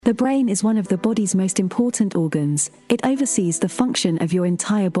The brain is one of the body's most important organs. It oversees the function of your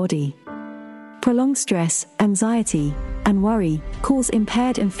entire body. Prolonged stress, anxiety, and worry cause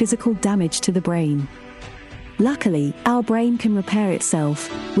impaired and physical damage to the brain. Luckily, our brain can repair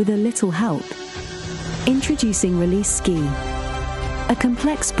itself with a little help. Introducing Release SCE, a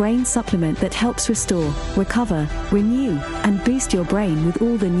complex brain supplement that helps restore, recover, renew, and boost your brain with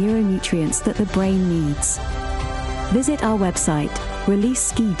all the neuronutrients that the brain needs. Visit our website,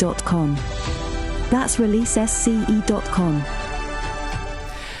 releasesce.com. That's releasesce.com.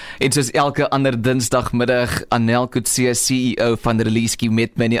 En soos elke ander dinsdagmiddag, Anel Kutse, CEO van Release SCE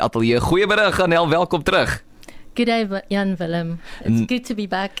met my in die ateljee. Goeiemiddag Anel, welkom terug. Good day, Jan Willem. It's good to be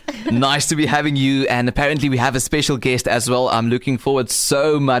back. Nice to be having you, and apparently we have a special guest as well. I'm looking forward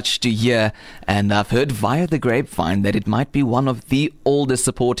so much to hear, and I've heard via the grapevine that it might be one of the oldest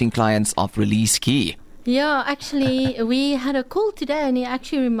supporting clients of Release SCE. Yeah, actually, we had a call today and he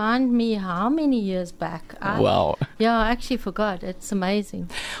actually reminded me how many years back. Wow. Yeah, I actually forgot. It's amazing.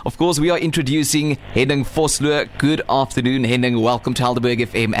 Of course, we are introducing Henning Vosloo. Good afternoon, Henning. Welcome to Helderberg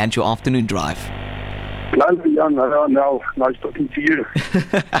FM and your afternoon drive. Hello, Jan. Hello, nice talking to you.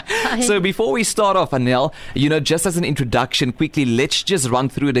 So before we start off, Anel, just as an introduction, quickly, let's just run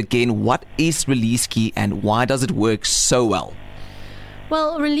through it again. What is Release SCE and why does it work so well?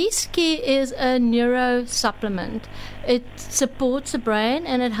 Well, Release SCE is a neuro supplement. It supports the brain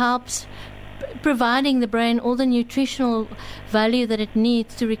and it helps providing the brain all the nutritional value that it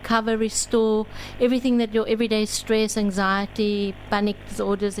needs to recover, restore everything that your everyday stress, anxiety, panic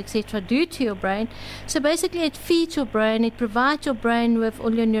disorders, etc. do to your brain. So basically it feeds your brain, it provides your brain with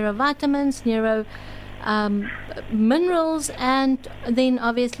all your neurovitamins, minerals, and then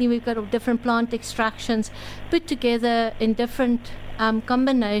obviously we've got all different plant extractions put together in different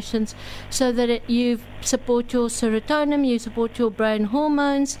combinations so that you support your serotonin, you support your brain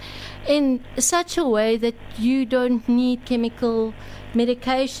hormones in such a way that you don't need chemical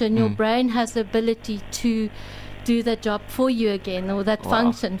medication. Your brain has the ability to do that job for you again, or that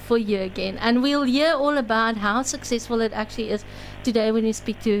function for you again. And we'll hear all about how successful it actually is today when we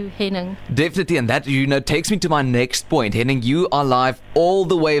speak to Henning. Definitely, and that, takes me to my next point. Henning, you are live all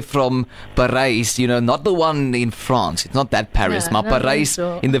the way from Paris, not the one in France. It's not that Paris, Paris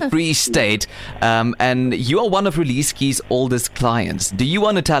in the Free State. And you are one of Release SCE's oldest clients. Do you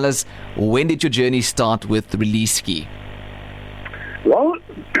want to tell us, when did your journey start with Release SCE? Well,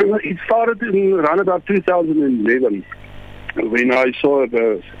 it started in around about 2011 when I saw a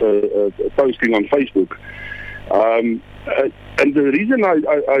posting on Facebook. And the reason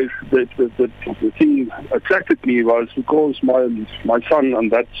the thing attracted me was because my son on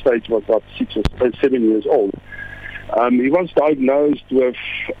that stage was about 6 or 7 years old. He was diagnosed with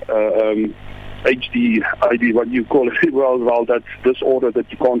ADHD, what you call it, well, that disorder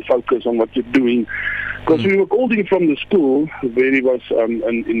that you can't focus on what you're doing. Because we were called in from the school where he was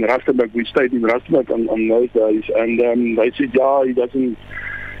in Rustenburg. We stayed in Rustenburg on those days, and they said,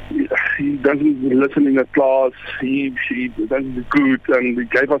 he doesn't listen in the class, he doesn't do good, and they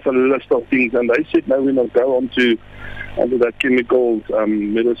gave us a list of things, and they said, no, we must go on to that chemical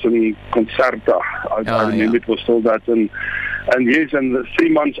medicine Concerta. I remember it was still that, and yes, and 3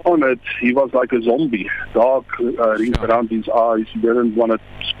 months on it, he was like a zombie. Dark rings around his eyes. He didn't want to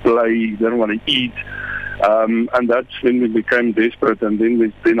play. He didn't want to eat. And that's when we became desperate. And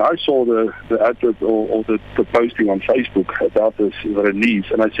then I saw the advert or the posting on Facebook about this release,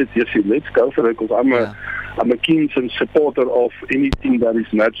 and I said, yes, let's go for it, because I'm a keen supporter of anything that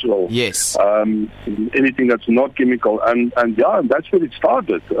is natural. Yes. Anything that's not chemical, and that's where it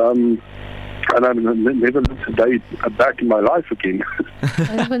started. And I've never looked a day back in my life again.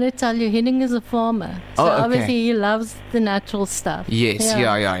 I'm going to tell you, Henning is a farmer. So obviously he loves the natural stuff. Yes,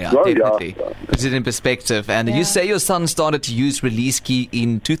 definitely. Put it in perspective. And you say your son started to use Release SCE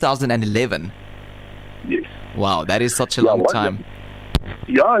in 2011. Yes. Wow, that is such a long time.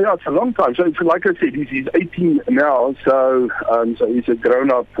 Yeah, it's a long time. So like I said, he's 18 now, so he's a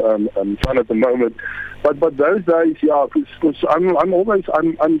grown-up son at the moment. But those days, because I'm someone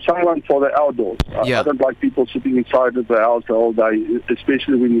for the outdoors. I don't like people sitting inside of the house the whole day,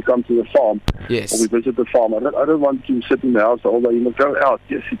 especially when you come to the farm. Yes. Or we visit the farm. I don't want to sit in the house the whole day. You must go out.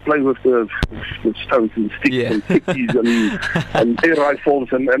 Yes, you play with the stones and sticks and stickies and air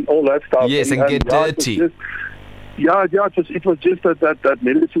rifles and all that stuff. Yes, and get dirty. It was just that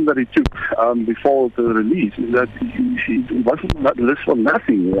medicine that he took before the release. That he wasn't list for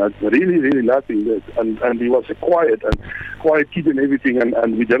nothing. Really, really nothing. And he was a quiet kid and everything,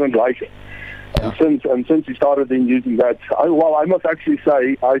 and we didn't like it. And since he started then using that, I must actually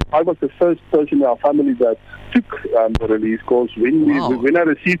say I was the first person in our family that took the release course. When I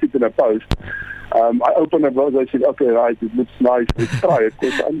received it in a post, I opened it and I said, okay, right, it looks nice, let's try it.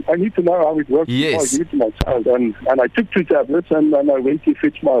 Because I need to know how it works. Yes. I need to know myself. And I took 2 tablets and I went to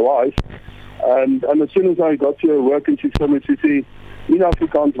fetch my wife. And as soon as I got to her work and she told me, she said, in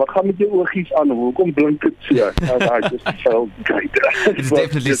Afrikaans, wat gaan met jou oogies aan? Hoekom blink dit so? And I just felt great. It's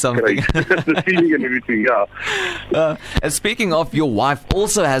definitely something. The feeling and everything, yeah. And speaking of, your wife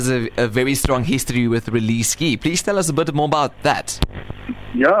also has a very strong history with release ski. Please tell us a bit more about that.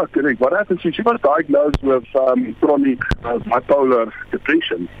 Yeah, correct. What happened? She was diagnosed with chronic bipolar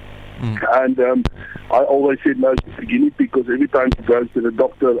depression. And I always said no, she's a guinea pig, because every time she goes to the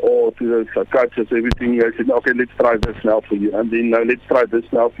doctor or to the psychiatrist, everything, I said, okay, let's try this now for you. And then, let's try this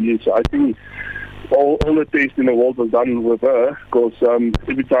now for you. So I think all the tests in the world was done with her, because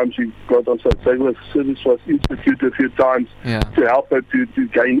every time she got on service was instituted a few times to help her to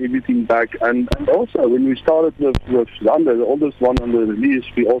gain everything back. And also, when we started with Zander, the oldest one on the release,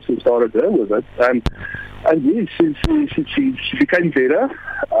 we also started her with it. And yes, she became better,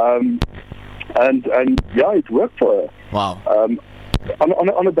 and yeah, it worked for her. Wow.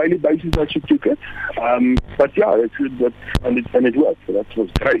 On a daily basis that she took it, but yeah, it worked. So that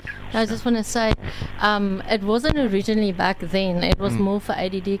was great. I just want to say, it wasn't originally back then. It was more for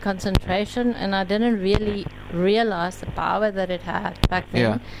ADD concentration, and I didn't really realize the power that it had back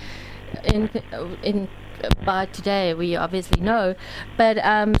then. In by today, we obviously know. But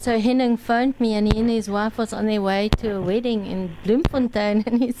so Henning phoned me, and he and his wife was on their way to a wedding in Bloemfontein,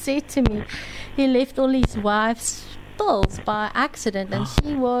 and he said to me, he left all his wife's pills by accident, and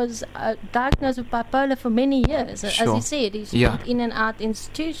she was diagnosed with bipolar for many years. As he said, he went in and out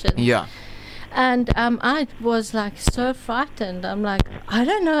institutions. Yeah. And I was like so frightened. I'm like, I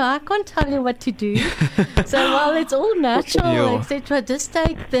don't know, I can't tell you what to do. So while it's all natural, etc., just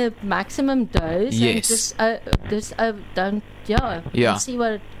take the maximum dose and just don't and see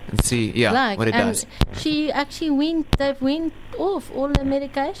what it like. What it does. She actually they went off all the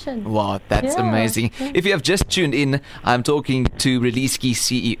medication. Wow, that's amazing. If you have just tuned in, I'm talking to Release Ski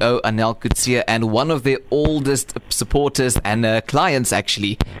CEO Anel Kutsia and one of their oldest supporters and clients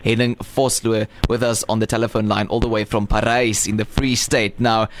actually, Henning Vosloo, with us on the telephone line all the way from Parijs in the Free State.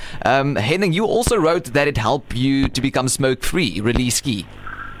 Now, Henning, you also wrote that it helped you to become smoke-free, Release Ski.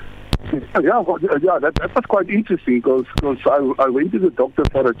 Yeah, that was quite interesting, because I went to the doctor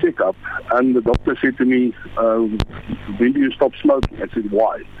for a checkup, and the doctor said to me, when do you stop smoking? I said,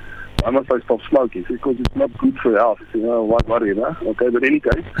 why? Why must I stop smoking? He said, because it's not good for your health. I said, whatever. Okay, but in any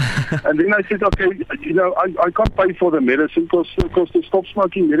case. And then I said, okay, I can't pay for the medicine, because to stop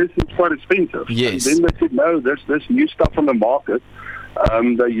smoking medicine is quite expensive. Yes. And then they said, no, there's this new stuff on the market.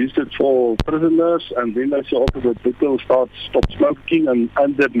 They used it for prisoners, and then they said after that people stop smoking, and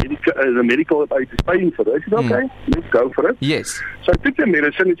the medical aid is paying for it. I said, okay, let's go for it. Yes. So I took the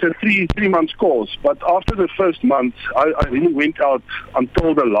medicine. It's a three months course, but after the first month, I really went out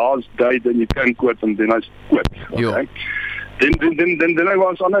until the last day. Then you can quit, and then I quit. Okay. Then I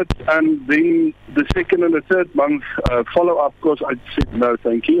was on it, and then the second and the third month follow up course, I said no,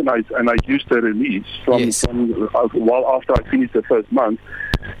 thank you, and I used the release from while after I finished the first month,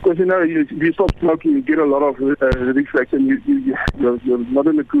 because if you stop smoking, you get a lot of reflex, and you're not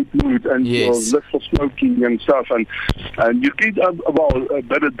in a good mood, and you're less for smoking and stuff, and you get a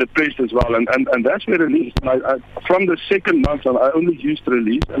bit depressed as well, and that's where release. And I from the second month on, I only used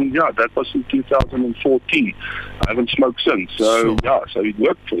release, and that was in 2014. I haven't smoked since. So so it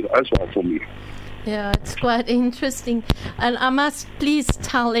worked as well for me. Yeah, it's quite interesting. And I must please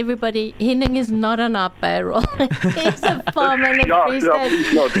tell everybody, Henning is not on our payroll. He's a farmer in the Free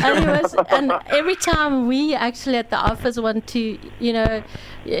State. And every time we actually at the office want to,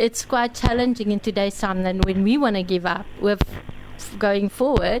 it's quite challenging in today's time than when we want to give up with going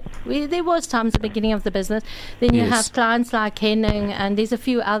forward. There was times at the beginning of the business, then you have clients like Henning, and there's a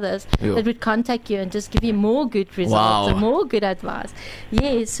few others that would contact you and just give you more good results and more good advice.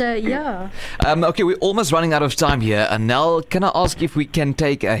 Okay, we're almost running out of time here. Nell, can I ask if we can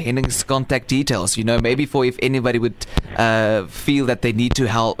take Henning's contact details? Maybe for if anybody would feel that they need to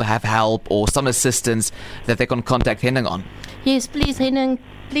have help or some assistance, that they can contact Henning on. Yes, please, Henning,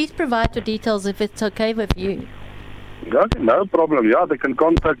 please provide your details if it's okay with you. Okay, no problem. Yeah, they can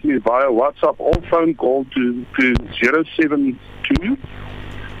contact me via WhatsApp or phone call to 072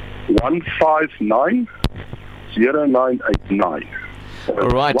 159 0989.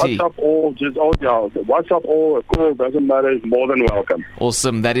 Alrighty. WhatsApp or a call, doesn't matter, is more than welcome.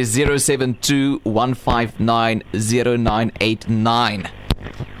 Awesome. That is 072 159 0989.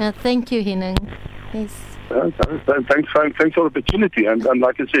 Thank you, Henning. Yes. Thanks for the opportunity, and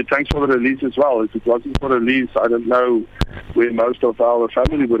like I said, thanks for the release as well. If it wasn't for the release, I don't know where most of our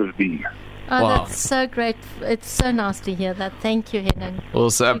family would have been. Oh, Wow. that's so great. It's so nice to hear that. Thank you, Henning.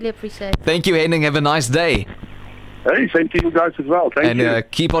 Awesome. Really appreciate it. Thank you, Henning. Have a nice day. Hey, same to you guys as well. Thank you.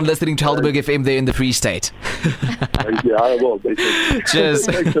 And keep on listening to Helderberg FM there in the Free State. Thank you. I will. Cheers.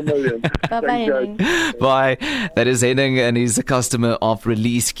 Thanks a million. Bye-bye, Thanks, guys. Henning. Bye. That is Henning, and he's a customer of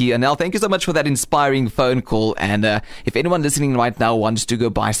Release Key. And Nell, thank you so much for that inspiring phone call. And if anyone listening right now wants to go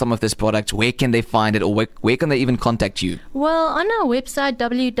buy some of this product, where can they find it, or where can they even contact you? Well, on our website,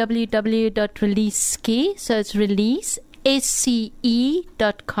 www.releasekey, so it's release,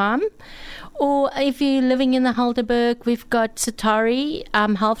 SCE.com. Or if you're living in the Helderberg, we've got Satari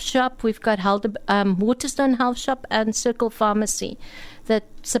Health Shop, we've got Waterstone Health Shop, and Circle Pharmacy that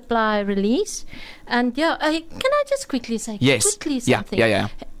supply Release. And can I just quickly say something? Yeah.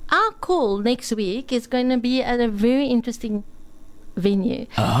 Our call next week is going to be at a very interesting venue.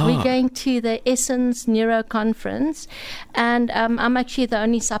 Oh. We're going to the Essence Neuro Conference, and I'm actually the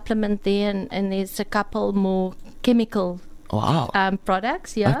only supplement there, and there's a couple more chemical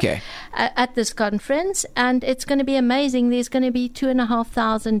products Okay. at this conference, and it's going to be amazing. There's going to be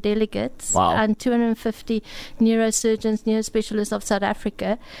 2,500 delegates. Wow. And 250 neurosurgeons, neurospecialists of South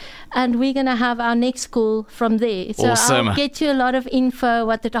Africa, and we're going to have our next call from there. So Awesome. I'll get you a lot of info,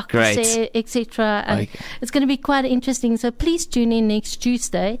 what the doctor Great. said, etc. And Okay. it's going to be quite interesting. So please tune in next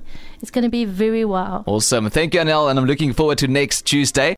Tuesday. It's going to be very wow. Awesome. Thank you, Anel, and I'm looking forward to next Tuesday.